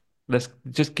 Like, let's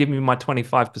just give me my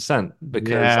 25%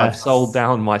 because I've sold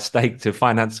down my stake to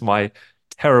finance my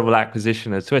terrible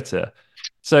acquisition of Twitter.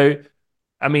 So,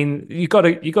 I mean, you got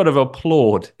to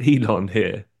applaud Elon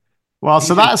here. Well,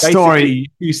 so that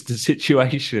story used the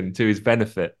situation to his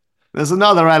benefit. There's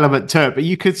another element to it, but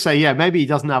you could say, yeah, maybe he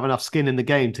doesn't have enough skin in the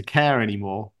game to care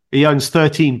anymore. He owns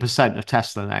 13% of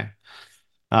Tesla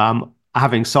now,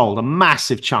 having sold a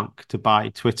massive chunk to buy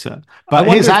Twitter. But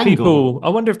his angle, I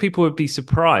wonder if people would be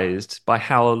surprised by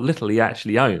how little he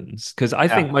actually owns, because I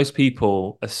think most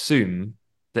people assume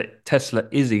that Tesla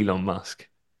is Elon Musk.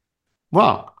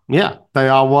 Well, yeah, they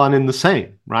are one in the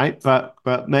same, right? But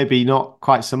maybe not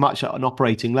quite so much at an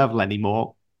operating level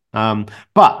anymore.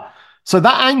 But so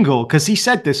that angle, because he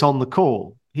said this on the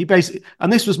call, he basically,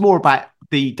 and this was more about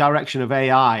the direction of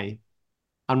AI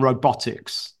and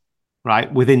robotics,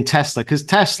 right, within Tesla, because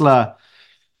Tesla,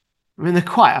 I mean, they're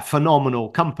quite a phenomenal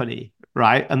company,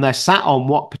 right? And they're sat on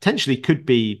what potentially could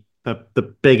be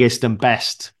the biggest and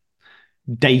best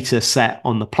data set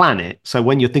on the planet. So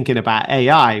when you're thinking about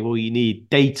AI, well, you need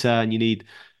data and you need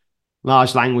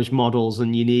large language models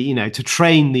and you need, to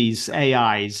train these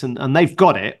AIs, and they've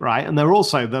got it, right? And they're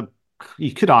also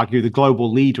you could argue, the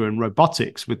global leader in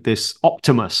robotics with this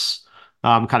Optimus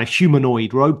kind of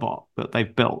humanoid robot that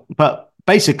they've built. But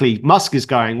basically, Musk is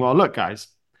going, well, look, guys,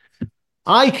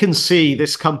 I can see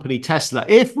this company Tesla,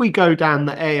 if we go down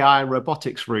the AI and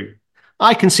robotics route,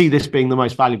 I can see this being the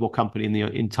most valuable company in the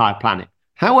entire planet.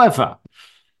 However,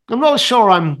 I'm not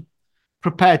sure I'm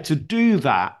prepared to do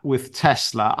that with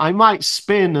Tesla. I might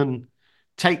spin and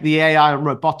take the AI and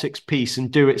robotics piece and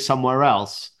do it somewhere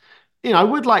else. I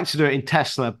would like to do it in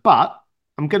Tesla, but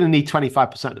I'm going to need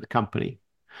 25% of the company.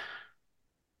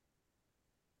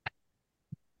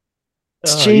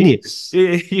 It's genius.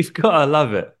 You've got to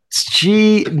love it. It's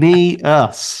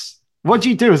genius. What do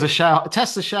you do as a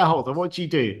Tesla shareholder? What do you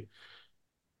do?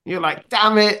 You're like,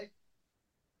 damn it.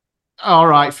 All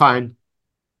right, fine.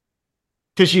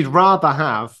 Because you'd rather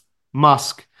have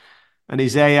Musk and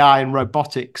his AI and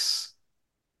robotics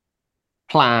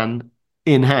plan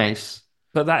in-house.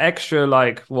 But that extra,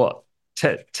 like, what,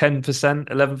 10%,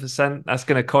 11%, that's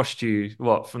going to cost you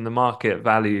what from the market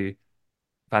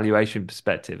valuation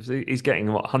perspective? So he's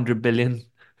getting what, 100 billion?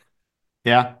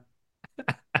 Yeah.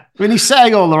 When he's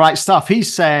saying all the right stuff,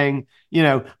 he's saying,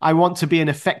 I want to be an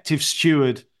effective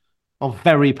steward of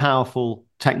very powerful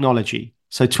technology.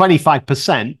 So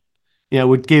 25%,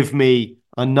 would give me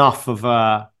enough of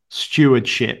a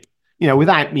stewardship,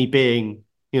 without me being,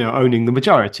 owning the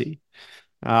majority.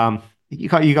 You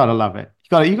got to love it.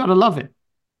 You got to love it.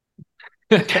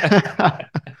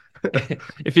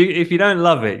 If you don't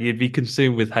love it, you'd be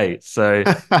consumed with hate. So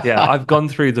yeah, I've gone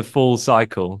through the full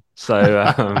cycle.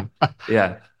 So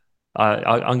yeah,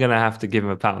 I'm gonna have to give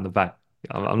him a pat on the back.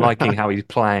 I'm liking how he's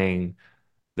playing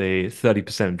the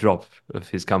 30% drop of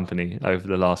his company over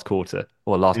the last quarter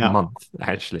or last month,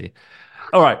 actually.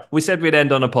 All right, we said we'd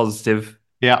end on a positive.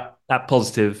 Yeah. That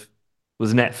positive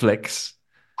was Netflix.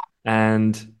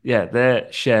 And yeah,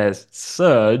 their shares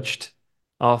surged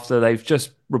after they've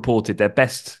just reported their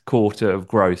best quarter of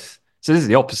growth. So this is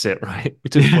the opposite, right? We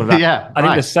talked about Yeah, I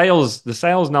think the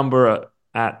sales number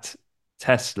at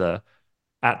Tesla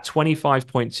at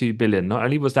 25.2 billion. Not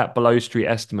only was that below street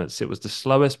estimates, it was the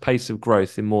slowest pace of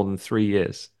growth in more than 3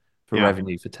 years for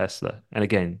revenue for Tesla. And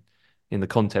again, in the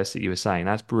context that you were saying,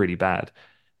 that's really bad.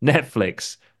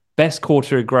 Netflix, best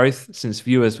quarter of growth since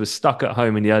viewers were stuck at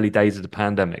home in the early days of the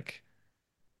pandemic.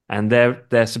 And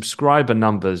their subscriber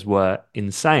numbers were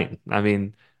insane. I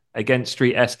mean, against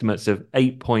street estimates of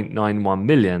 8.91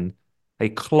 million, they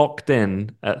clocked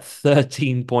in at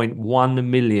 13.1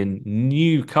 million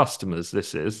new customers,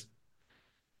 this is,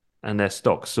 and their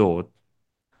stock soared.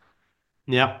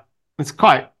 Yeah.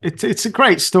 It's a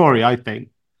great story, I think.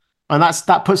 And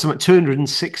that puts them at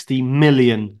 260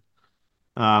 million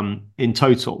in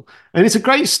total. And it's a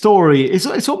great story. It's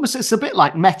a bit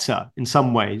like Meta in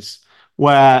some ways,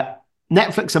 where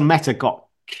Netflix and Meta got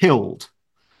killed.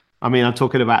 I mean, I'm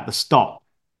talking about the stock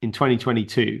in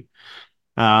 2022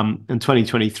 and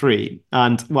 2023.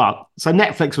 And so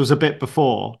Netflix was a bit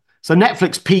before. So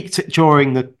Netflix peaked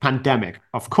during the pandemic,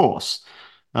 of course.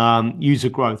 User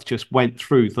growth just went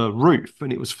through the roof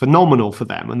and it was phenomenal for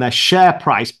them. And their share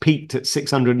price peaked at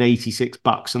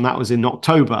 $686. And that was in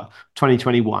October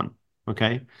 2021.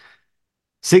 Okay.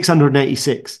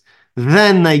 686.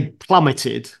 Then they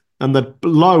plummeted and the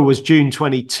low was June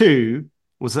 22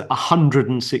 was at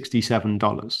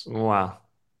 $167. Wow.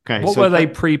 Okay. What were they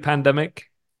pre-pandemic?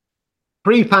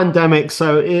 Pre-pandemic,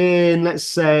 so in, let's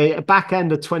say, back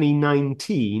end of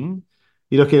 2019,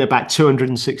 you're looking at about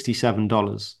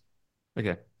 $267.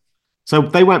 Okay. So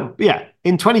they went,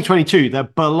 in 2022, they're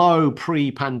below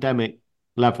pre-pandemic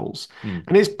levels.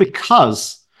 And it's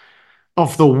because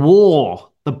of the war,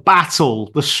 the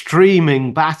battle, the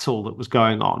streaming battle that was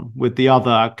going on with the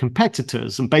other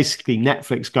competitors, and basically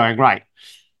Netflix going, right,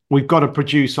 we've got to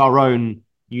produce our own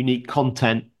unique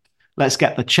content. Let's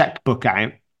get the checkbook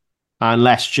out and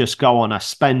let's just go on a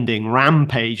spending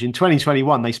rampage. In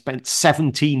 2021, they spent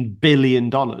 $17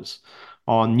 billion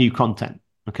on new content.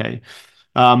 Okay.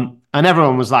 And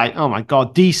everyone was like, oh my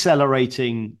God,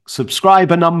 decelerating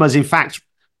subscriber numbers. In fact,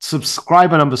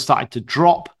 subscriber numbers started to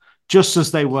drop just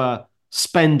as they were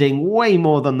spending way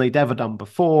more than they'd ever done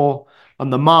before.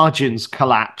 And the margins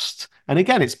collapsed. And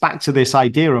again, it's back to this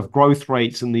idea of growth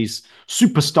rates, and these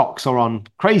super stocks are on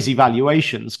crazy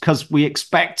valuations because we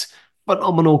expect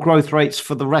phenomenal growth rates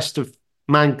for the rest of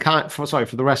mankind, for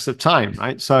the rest of time,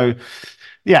 right? So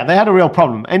yeah, they had a real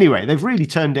problem. Anyway, they've really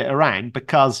turned it around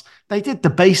because they did the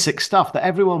basic stuff that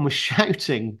everyone was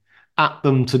shouting at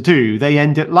them to do. They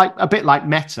ended a bit like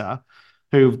Meta,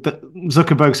 who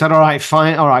Zuckerberg said, all right,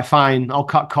 fine, I'll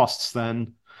cut costs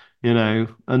then.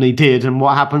 And he did. And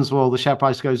what happens? Well, the share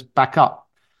price goes back up.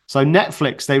 So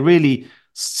Netflix, they really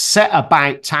set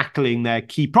about tackling their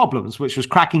key problems, which was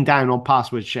cracking down on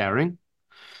password sharing.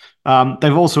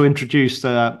 They've also introduced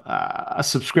a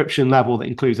subscription level that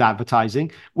includes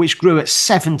advertising, which grew at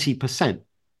 70%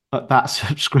 at that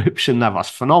subscription level. That's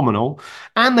phenomenal.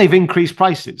 And they've increased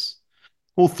prices.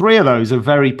 All three of those are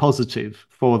very positive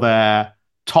for their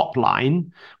top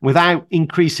line without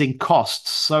increasing costs.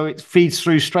 So it feeds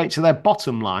through straight to their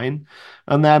bottom line,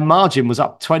 and their margin was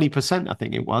up 20%, I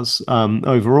think it was,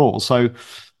 overall. So,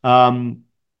 the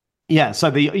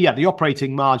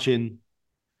operating margin,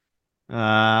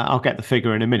 I'll get the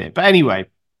figure in a minute. But anyway,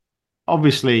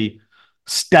 obviously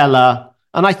stellar.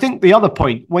 And I think the other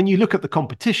point, when you look at the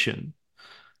competition,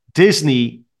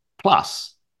 Disney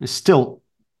Plus is still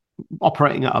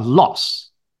operating at a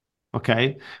loss.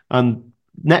 Okay. And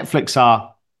Netflix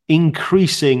are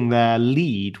increasing their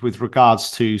lead with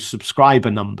regards to subscriber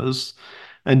numbers.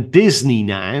 and Disney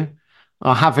now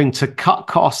are having to cut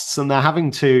costs, and they're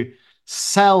having to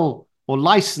sell or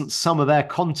license some of their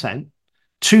content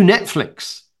to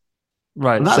Netflix. And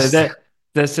Right. So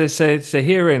that's so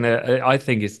herein, I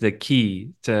think is the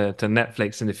key to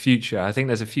Netflix in the future. I think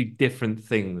there's a few different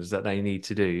things that they need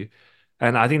to do,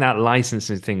 and I think that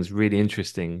licensing thing is really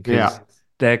interesting because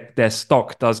yeah, their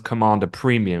stock does command a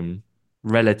premium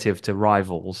relative to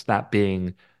rivals. That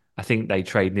being, I think they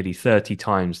trade nearly 30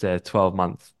 times their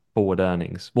 12-month forward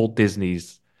earnings. Walt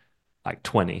Disney's like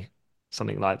 20,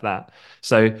 something like that.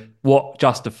 So what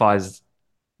justifies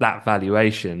that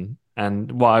valuation?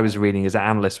 And what I was reading is that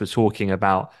analysts were talking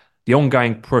about the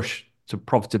ongoing push to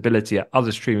profitability at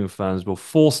other streaming firms will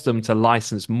force them to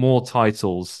license more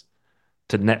titles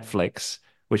to Netflix,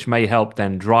 which may help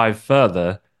then drive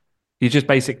further. You're just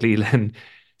basically then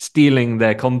stealing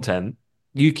their content.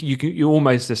 You've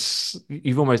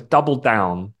almost doubled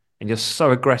down, and you're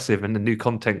so aggressive in the new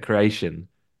content creation.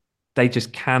 They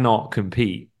just cannot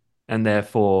compete, and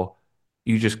therefore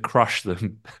you just crush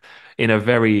them in a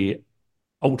very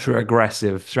ultra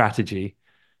aggressive strategy.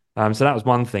 So that was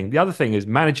one thing. The other thing is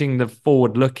managing the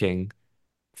forward looking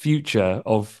future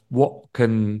of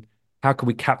how can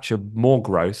we capture more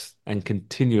growth and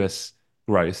continuous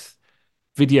growth?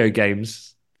 Video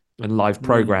games and live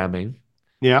programming.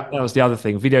 yeah. That was the other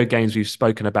thing. Video games we've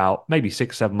spoken about maybe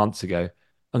 6, 7 months ago.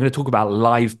 I'm going to talk about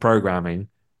live programming.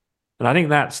 And I think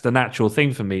that's the natural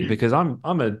thing for me because I'm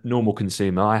a normal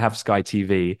consumer. I have Sky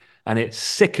TV and it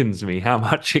sickens me how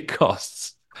much it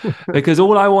costs. Because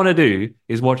all I want to do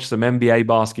is watch some NBA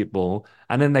basketball,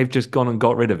 and then they've just gone and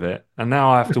got rid of it. And now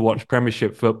I have to watch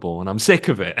Premiership football, and I'm sick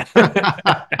of it.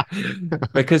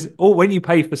 Because when you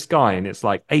pay for Sky and it's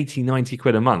like 80, 90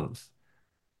 quid a month,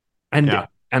 Yeah,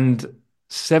 and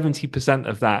 70%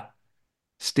 of that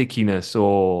stickiness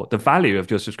or the value of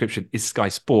your subscription is Sky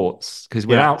Sports, because yeah,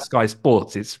 without Sky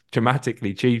Sports, it's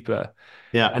dramatically cheaper.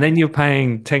 yeah, And then you're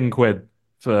paying 10 quid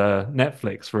for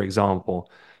Netflix, for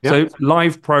example. yeah, So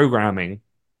live programming,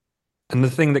 and the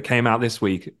thing that came out this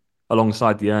week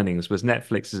alongside the earnings was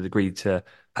Netflix has agreed to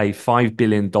pay $5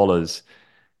 billion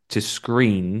to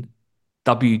screen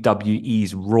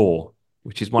WWE's Raw,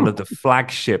 which is one of the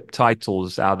flagship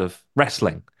titles out of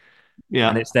wrestling.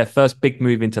 And yeah. it's their first big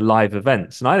move into live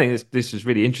events. And I think this is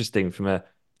really interesting from a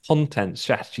content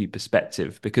strategy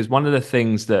perspective, because one of the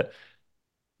things that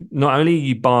not only are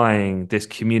you buying this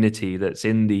community that's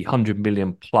in the 100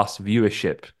 million plus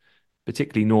viewership,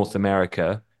 particularly North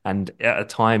America, and at a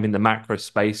time in the macro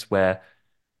space where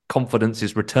confidence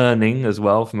is returning as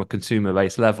well from a consumer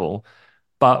based level,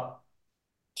 but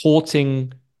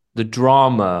porting the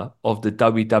drama of the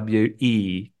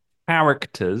WWE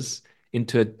characters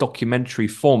into a documentary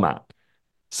format.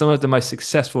 Some of the most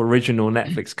successful original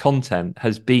Netflix content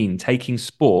has been taking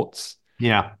sports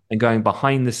Yeah. and going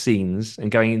behind the scenes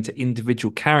and going into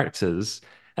individual characters.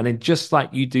 And then, just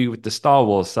like you do with the Star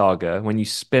Wars saga, when you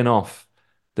spin off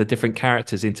the different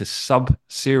characters into sub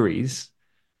series,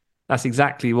 that's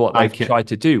exactly what they've Like it. tried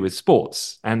to do with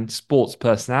sports and sports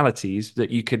personalities that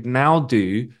you could now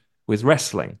do with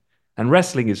wrestling. And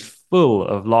wrestling is full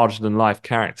of larger than life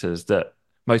characters that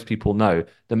most people know.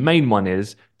 The main one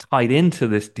is tied into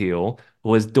this deal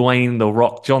was Dwayne The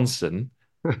Rock Johnson,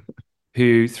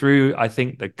 who through, I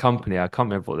think, the company, I can't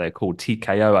remember what they're called,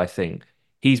 TKO, I think,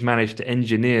 he's managed to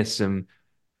engineer some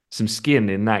skin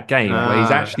in that game where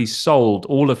he's Uh, actually sold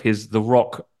all of his The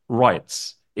Rock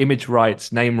rights, image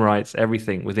rights, name rights,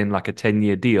 everything within like a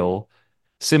 10-year deal,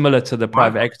 similar to the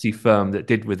private right. equity firm that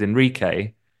did with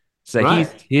Enrique. So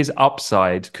Right. his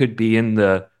upside could be in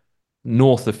the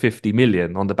north of 50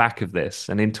 million on the back of this.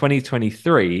 And in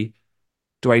 2023,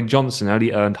 Dwayne Johnson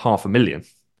only earned 500,000.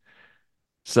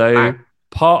 So Wow.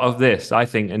 part of this, I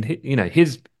think, and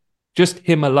his just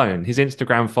him alone, his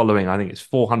Instagram following, I think it's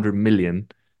 400 million.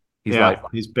 He's like Yeah.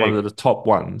 He's one big. of the top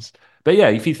ones. But yeah,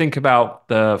 if you think about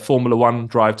the Formula One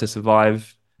Drive to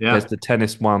Survive, there's Yeah. the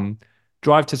tennis one.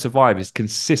 Drive to Survive is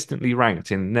consistently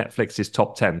ranked in Netflix's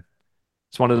top 10.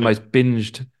 It's one of the Yeah. most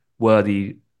binged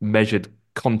worthy measured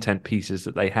content pieces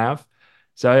that they have.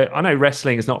 So I know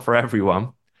wrestling is not for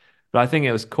everyone, but I think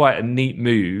it was quite a neat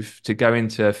move to go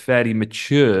into a fairly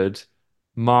matured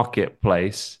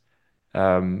marketplace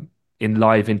um, in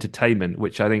live entertainment,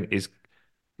 which I think is,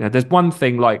 there's one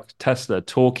thing like Tesla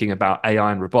talking about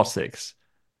AI and robotics,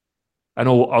 and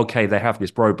all okay, they have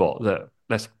this robot that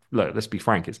let's be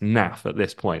frank, it's naff at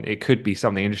this point. It could be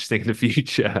something interesting in the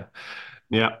future,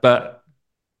 Yeah. but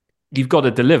you've got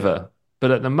to deliver.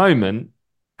 But at the moment,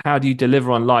 how do you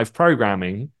deliver on live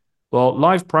programming? Well,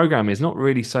 live programming is not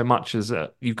really so much as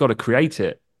you've got to create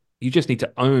it. You just need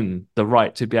to own the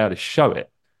right to be able to show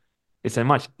it. it's a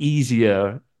much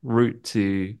easier route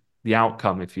to the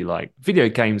outcome, if you like. Video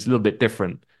games a little bit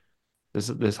different. There's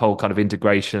this whole kind of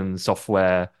integration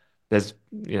software. There's,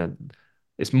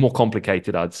 it's more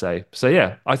complicated, I'd say. So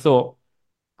yeah, I thought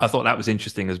that was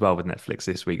interesting as well with Netflix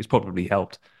this week. It's probably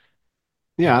helped.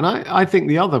 Yeah, and I think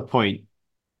the other point,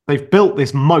 they've built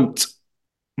this moat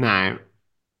now.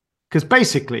 Because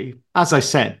basically, as I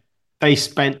said, they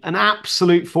spent an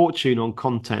absolute fortune on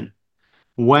content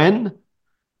when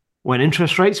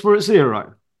interest rates were at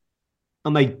zero.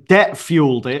 And they debt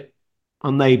fueled it,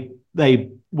 and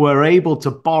they were able to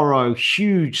borrow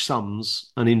huge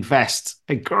sums and invest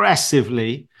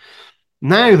aggressively.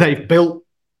 Now they've built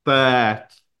their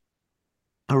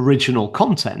original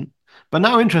content, but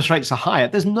now interest rates are higher.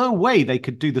 There's no way they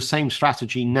could do the same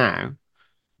strategy now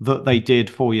that they did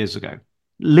 4 years ago.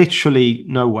 Literally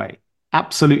no way.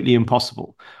 Absolutely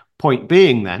impossible. Point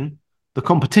being then, the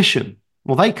competition,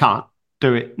 well, they can't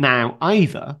do it now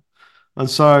either. And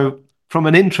so from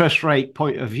an interest rate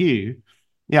point of view,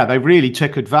 yeah, they really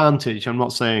took advantage. I'm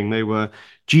not saying they were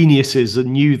geniuses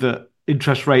and knew that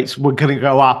interest rates were going to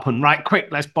go up and right, quick,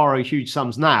 let's borrow huge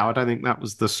sums now. I don't think that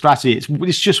was the strategy.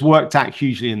 It's just worked out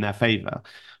hugely in their favor.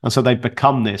 And so they've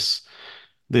become this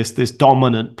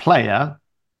dominant player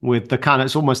with the kind of,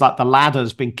 it's almost like the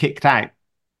ladder's been kicked out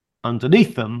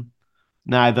underneath them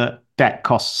now that debt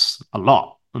costs a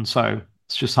lot. And so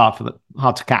it's just hard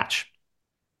to catch.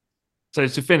 So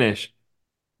to finish,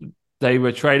 they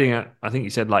were trading at, I think you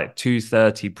said like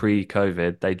 230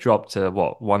 pre-COVID. They dropped to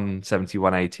what, 170,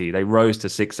 180. They rose to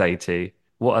 680.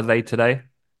 What are they today?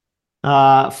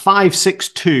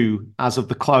 562 as of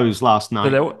the close last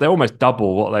night. So they're almost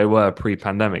double what they were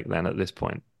pre-pandemic then at this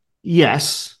point.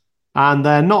 Yes. And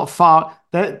they're not far.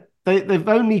 They've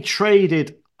only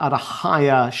traded at a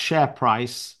higher share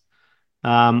price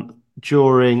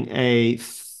during a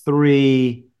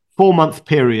 4-month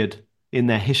period in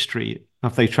their history.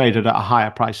 If they traded at a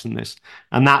higher price than this.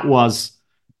 And that was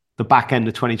the back end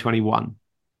of 2021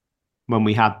 when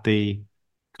we had the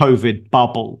COVID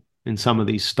bubble in some of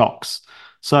these stocks.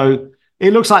 So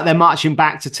it looks like they're marching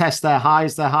back to test their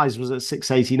highs. Their highs was at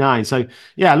 689. So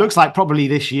yeah, it looks like probably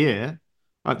this year,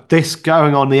 this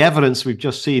going on the evidence we've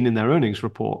just seen in their earnings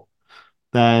report,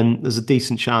 then there's a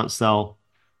decent chance they'll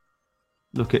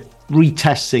look at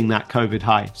retesting that COVID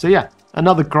high. So yeah,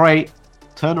 another great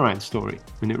turnaround story.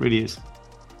 I mean, it really is.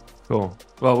 Cool.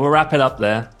 Well, we'll wrap it up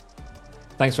there.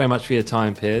 Thanks very much for your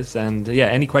time, Piers. And yeah,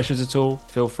 any questions at all,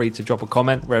 feel free to drop a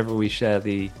comment wherever we share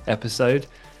the episode.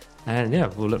 And yeah,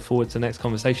 we'll look forward to the next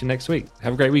conversation next week.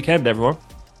 Have a great weekend, everyone.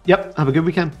 Yep. Have a good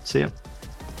weekend. See ya.